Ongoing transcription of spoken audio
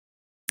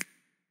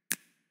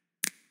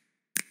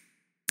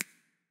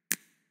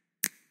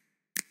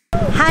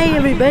Hi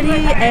everybody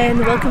and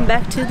welcome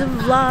back to the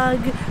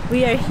vlog.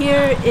 We are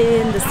here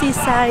in the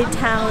seaside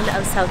town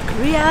of South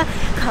Korea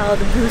called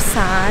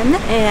Busan,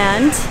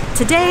 and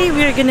today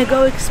we are going to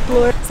go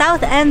explore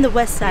south and the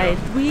west side.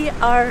 We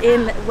are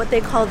in what they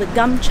call the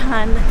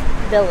Gamcheon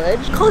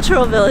village,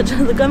 cultural village,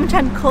 the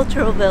Gamcheon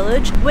cultural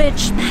village,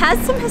 which has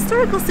some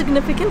historical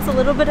significance a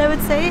little bit, I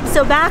would say.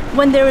 So back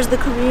when there was the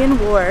Korean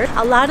War,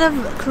 a lot of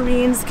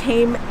Koreans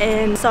came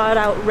and sought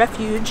out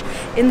refuge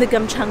in the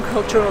Gamcheon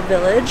cultural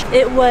village.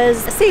 It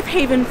was a safe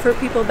haven for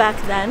people back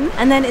then.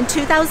 And then in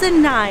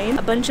 2009,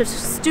 a bunch of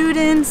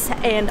students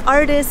and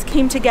artists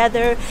came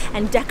together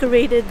and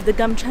decorated the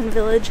Gamcheon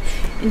village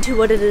into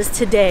what it is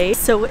today.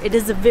 So it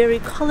is a very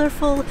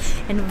colorful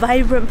and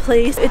vibrant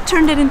place. It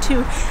turned it into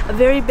a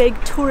very big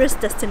tourist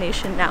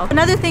destination now.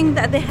 Another thing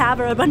that they have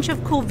are a bunch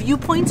of cool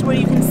viewpoints where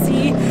you can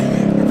see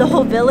the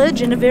whole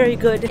village in a very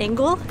good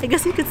angle, I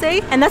guess you could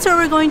say. And that's where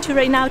we're going to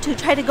right now to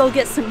try to go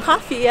get some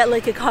coffee at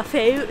like a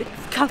cafe.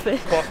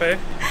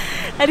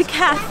 At a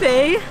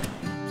cafe.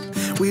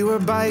 We were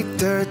bike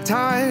dirt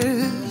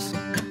tires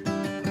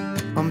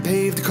on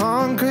paved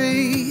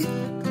concrete,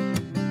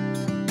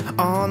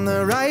 on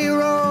the right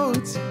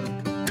roads,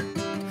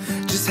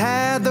 just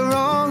had the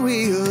wrong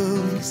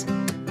wheels.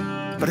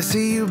 But I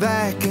see you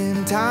back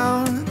in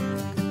town.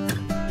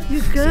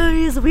 You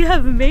guys, we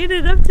have made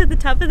it up to the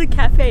top of the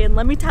cafe, and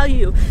let me tell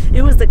you,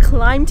 it was the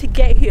climb to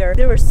get here.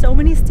 There were so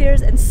many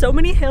stairs and so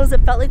many hills,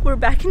 it felt like we're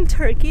back in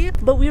Turkey,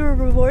 but we were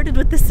rewarded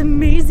with this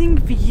amazing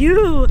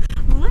view.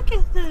 Look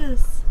at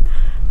this.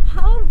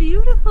 How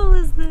beautiful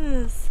is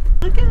this?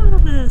 Look at all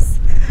this.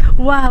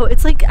 Wow,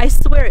 it's like, I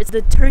swear, it's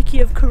the Turkey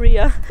of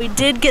Korea. We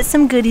did get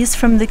some goodies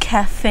from the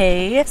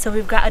cafe. So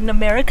we've got an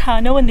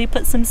Americano and they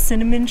put some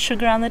cinnamon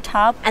sugar on the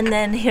top. And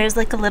then here's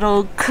like a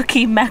little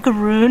cookie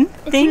macaroon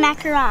thing.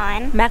 It's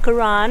macaron.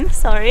 Macaron,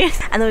 sorry.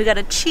 And then we got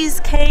a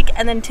cheesecake.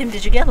 And then Tim,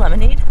 did you get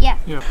lemonade? Yeah.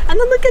 And then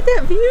look at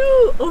that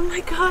view. Oh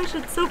my gosh,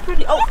 it's so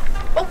pretty. Oh,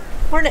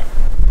 Hornet.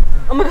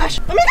 Oh my gosh.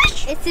 Oh my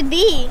gosh. It's a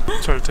bee.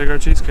 Try to take our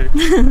cheesecake.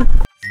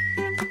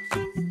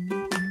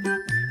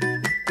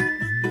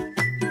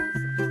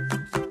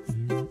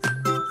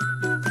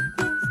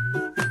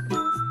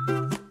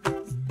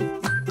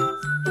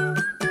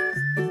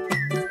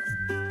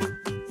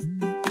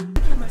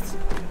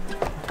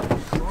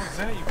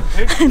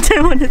 I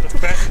didn't want to.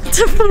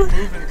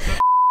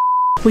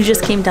 We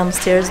just came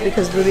downstairs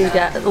because Ruby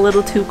got a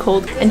little too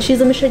cold, and she's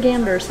a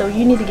Michigander, so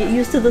you need to get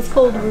used to this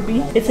cold,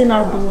 Ruby. It's in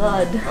our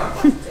blood.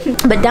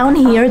 But down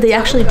here, they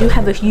actually do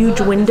have a huge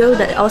window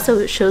that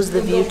also shows the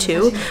view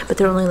too, but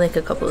they're only like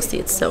a couple of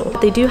seats. So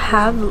they do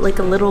have like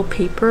a little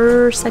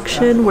paper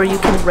section where you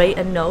can write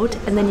a note,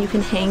 and then you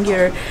can hang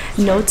your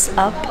notes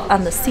up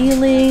on the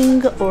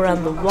ceiling or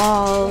on the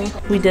wall.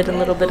 We did a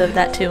little bit of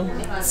that too.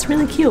 It's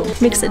really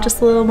cute. Makes it just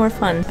a little more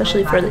fun,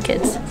 especially for the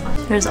kids.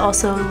 There's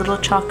also a little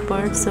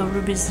chalkboard, so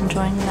Ruby's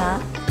enjoying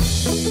that.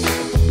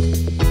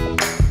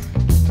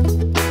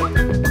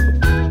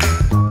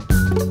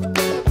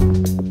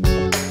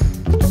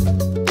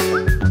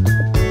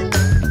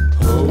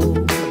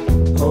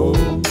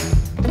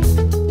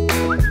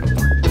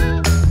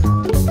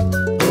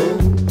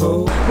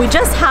 We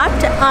just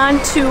hopped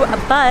onto a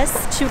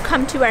bus to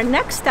come to our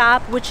next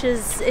stop, which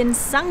is in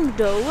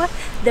Sangdo.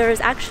 There is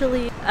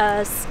actually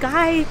a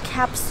sky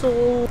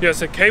capsule. Yeah,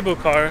 it's a cable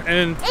car,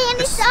 and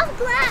it's of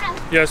glass.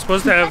 Yeah, it's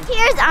supposed to have. The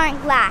tiers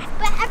aren't glass,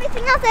 but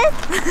everything else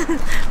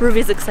is.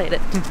 Ruby's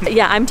excited.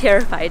 Yeah, I'm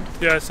terrified.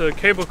 Yeah, it's a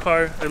cable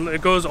car.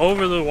 It goes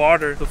over the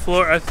water. The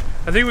floor. I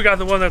think we got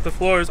the one that the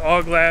floor is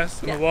all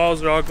glass and the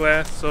walls are all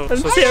glass. So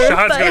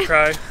Shahad's gonna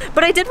cry.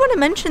 But I did want to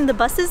mention the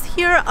buses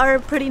here are a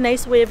pretty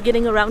nice way of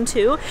getting around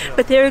too.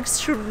 But they're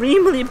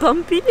extremely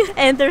bumpy,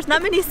 and there's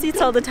not many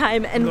seats all the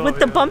time. And with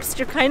the bumps,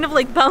 you're kind of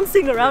like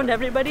bouncing around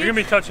everybody. You're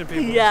gonna be touching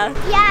people. Yeah.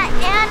 So. Yeah,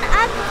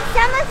 and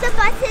some of the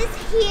buses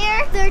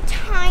here, they're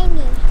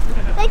tiny.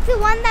 Like the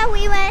one that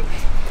we went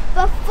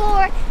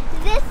before,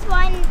 this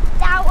one,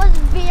 that was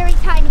very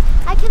tiny.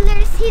 I could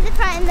literally see the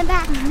front and the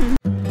back.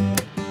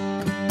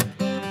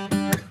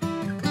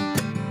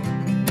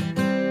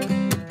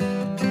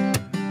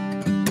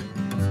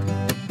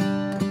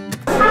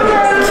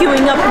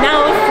 Queuing up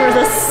now for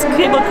this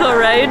cable car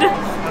ride.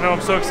 I know,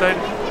 I'm so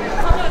excited.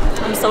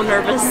 I'm so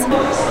nervous. It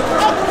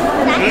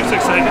looks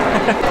exciting.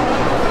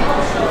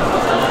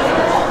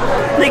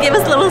 They gave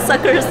us little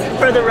suckers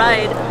for the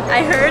ride.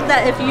 I heard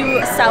that if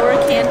you sour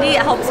candy,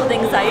 it helps with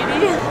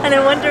anxiety, and I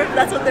wonder if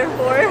that's what they're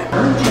for.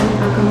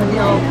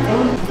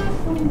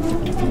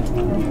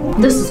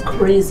 This is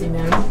crazy,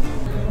 man.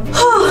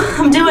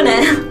 I'm doing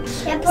it.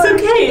 It's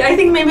okay. I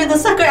think maybe the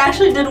sucker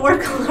actually did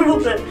work a little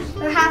bit.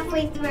 We're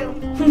halfway through.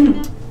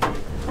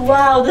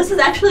 Wow, this is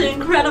actually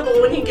incredible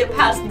when you get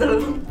past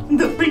the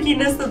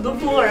freakiness of the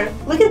floor.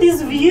 Look at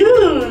these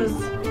views.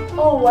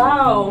 Oh,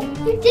 wow.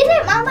 You did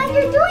it, Mama.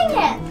 You're doing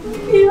it.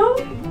 Yeah.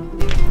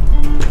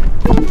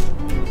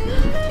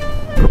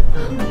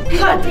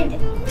 God.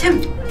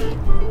 Tim.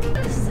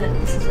 This is it.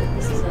 This is it.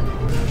 This is it.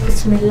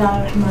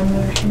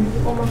 Bismillahirrahmanirrahim.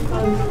 Oh my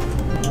God.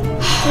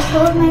 Just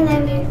hold my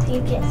leg if you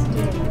get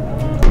scared.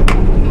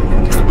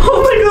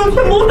 Oh my gosh,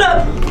 I'm moved up!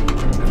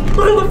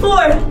 Look at the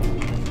floor!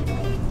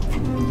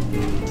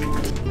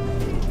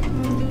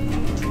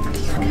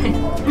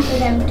 For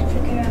them to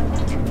figure out.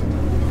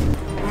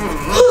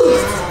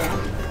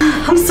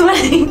 I'm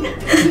sweating.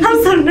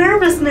 I'm so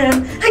nervous,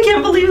 man. I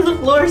can't believe the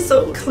floor is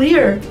so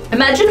clear.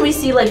 Imagine we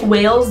see like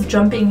whales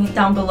jumping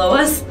down below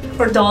us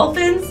or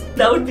dolphins.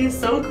 That would be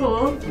so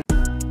cool.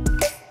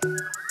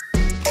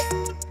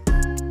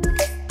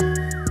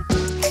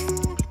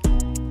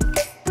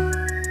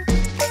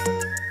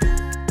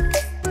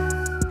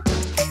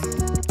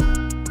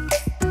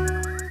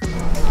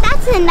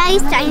 That's a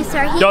nice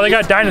dinosaur. Yo, they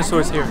got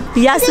dinosaurs here.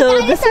 Yeah, so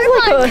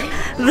dinosaur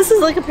this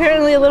is like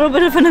apparently a little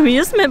bit of an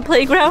amusement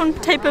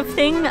playground type of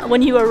thing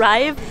when you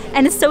arrive,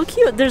 and it's so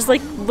cute. There's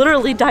like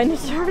literally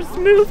dinosaurs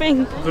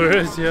moving. There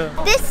is, yeah.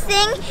 This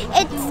thing,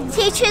 it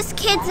teaches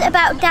kids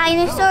about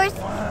dinosaurs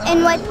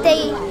and what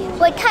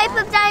type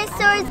of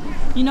dinosaurs.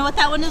 You know what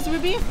that one is,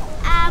 Ruby?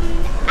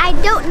 I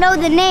don't know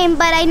the name,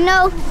 but I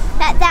know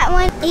that that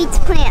one eats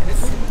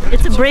plants.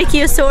 It's a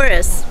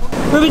Brachiosaurus.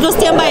 Ruby, go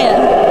stand by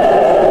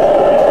it.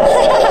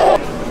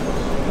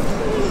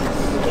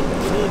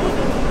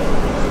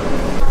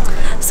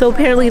 So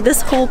apparently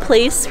this whole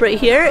place right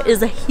here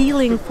is a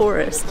healing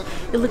forest.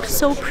 It looks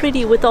so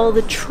pretty with all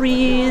the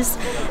trees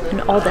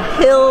and all the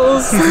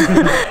hills.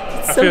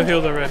 I feel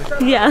healed already.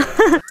 Yeah.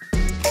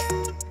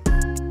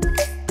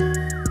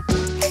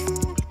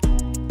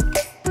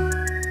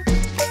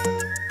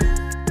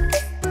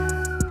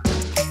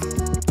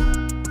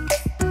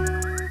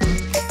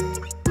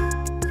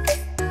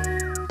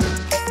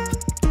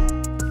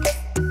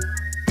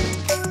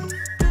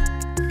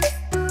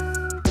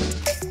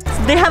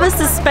 They have a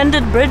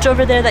suspended bridge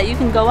over there that you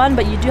can go on,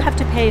 but you do have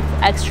to pay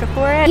extra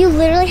for it. You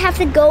literally have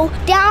to go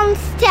down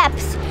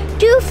steps,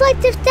 2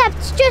 flights of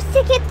steps just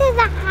to get to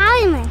the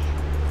island.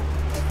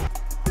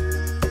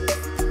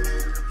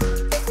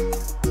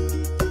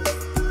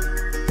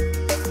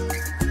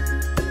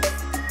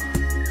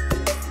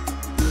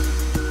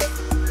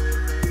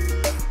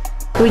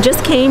 We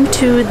just came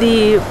to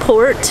the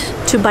port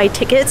to buy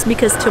tickets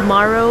because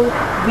tomorrow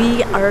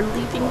we are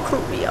leaving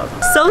Korea.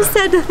 So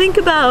sad to think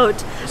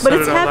about, but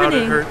it's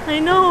happening. I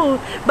know,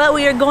 but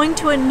we are going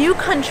to a new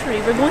country.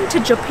 We're going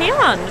to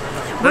Japan.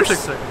 That's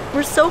exciting.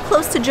 We're so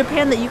close to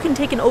Japan that you can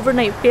take an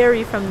overnight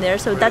ferry from there,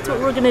 so that's what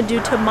we're gonna do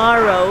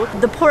tomorrow.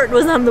 The port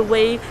was on the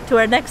way to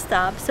our next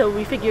stop, so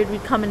we figured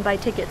we'd come and buy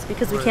tickets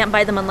because we can't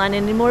buy them online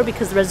anymore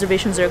because the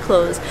reservations are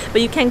closed. But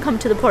you can come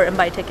to the port and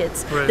buy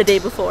tickets the day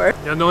before.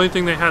 Yeah, the only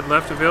thing they had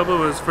left available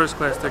was first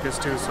class tickets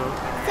too, so.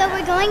 So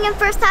we're going in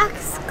first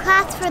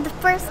class for the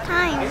first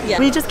time. Yeah.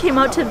 We just came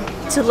out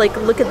to like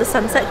look at the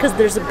sunset because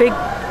there's a big,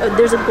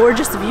 there's a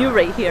gorgeous view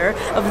right here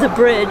of the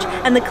bridge,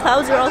 and the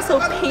clouds are also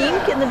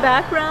pink in the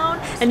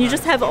background, and you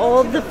just have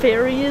all the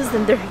ferries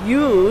and they're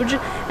huge,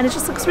 and it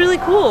just looks really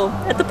cool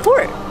at the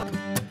port.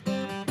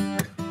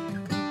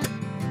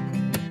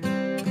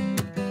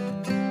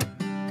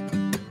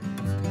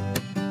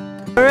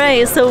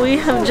 Alright, so we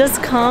have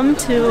just come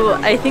to,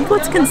 I think,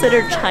 what's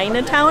considered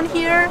Chinatown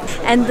here,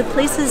 and the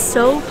place is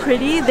so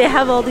pretty. They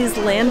have all these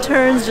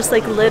lanterns just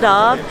like lit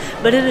up,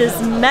 but it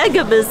is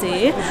mega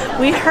busy.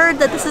 We heard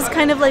that this is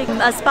kind of like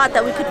a spot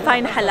that we could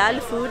find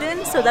halal food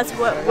in, so that's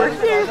what we're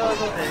here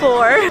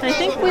for. I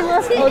think we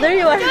lost, oh there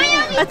you are.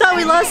 I thought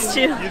we lost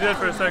you. You did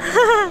for a second.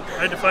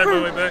 I had to find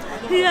my way back.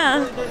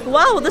 Yeah.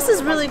 Wow, this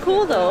is really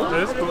cool though.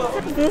 That is cool.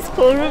 Is this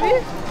cool,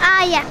 Ruby?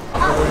 Yeah.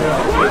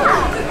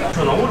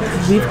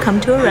 We've come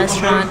to a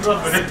restaurant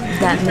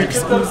that makes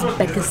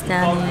Uzbek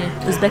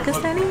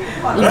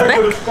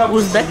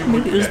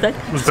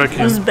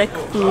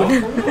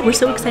food. We're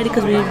so excited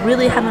because we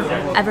really haven't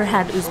ever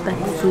had Uzbek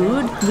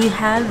food. We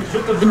have,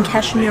 in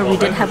Kashmir, we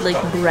did have like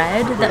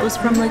bread that was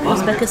from like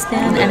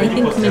Uzbekistan, and I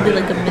think maybe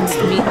like a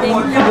minced meat thing.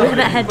 We haven't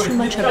had too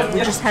much of it. We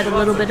just had a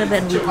little bit of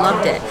it and we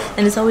loved it.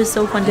 And it's always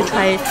so fun to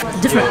try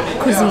different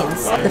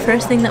cuisines. The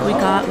first thing that we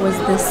got was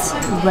this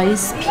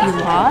rice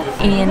pilaf,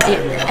 and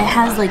it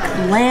has like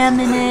lamb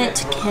in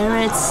it,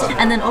 carrots,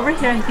 and then over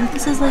here I think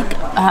this is like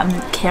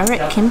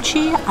carrot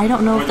kimchi. I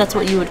don't know if that's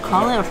what you would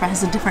call it or if it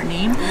has a different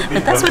name,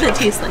 but that's what it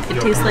tastes like.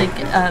 It tastes like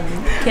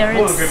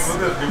carrots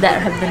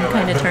that have been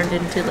kind of turned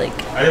into like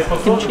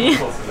kimchi.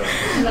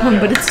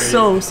 But it's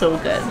so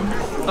good.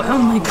 Oh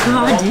my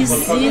god, do you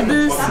see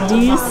this? Do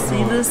you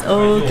see this?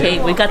 Okay,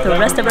 we got the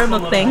rest of our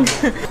mukbang.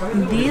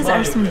 These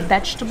are some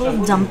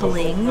vegetable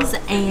dumplings,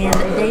 and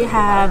they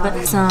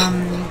have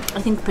some,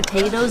 I think,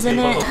 potatoes in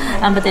it,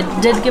 but they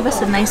did give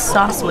us a nice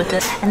sauce with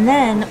it. And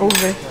then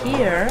over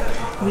here,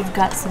 we've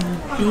got some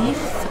beef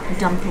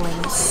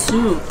dumpling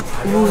soup.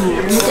 Ooh,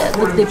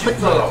 look, they put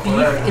the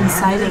beef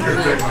inside of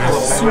the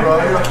soup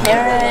with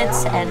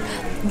carrots, and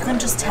you can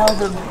just tell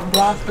the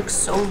broth looks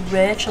so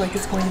rich, like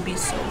it's going to be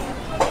so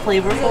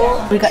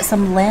flavorful. We got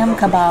some lamb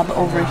kebab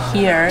over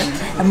here,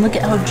 and look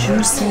at how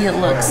juicy it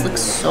looks.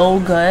 Looks so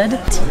good.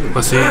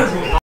 Let's see.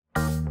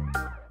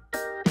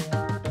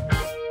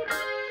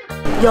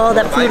 Y'all,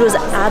 that food was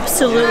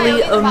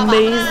absolutely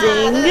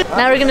amazing.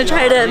 Now we're gonna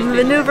try to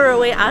maneuver our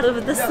way out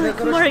of this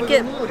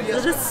market.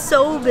 It's just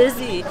so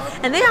busy.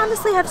 And they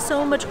honestly have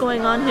so much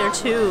going on here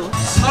too.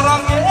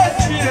 사랑에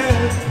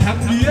취해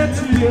향기에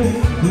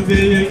취해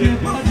그대에게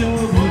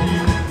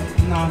빠져버린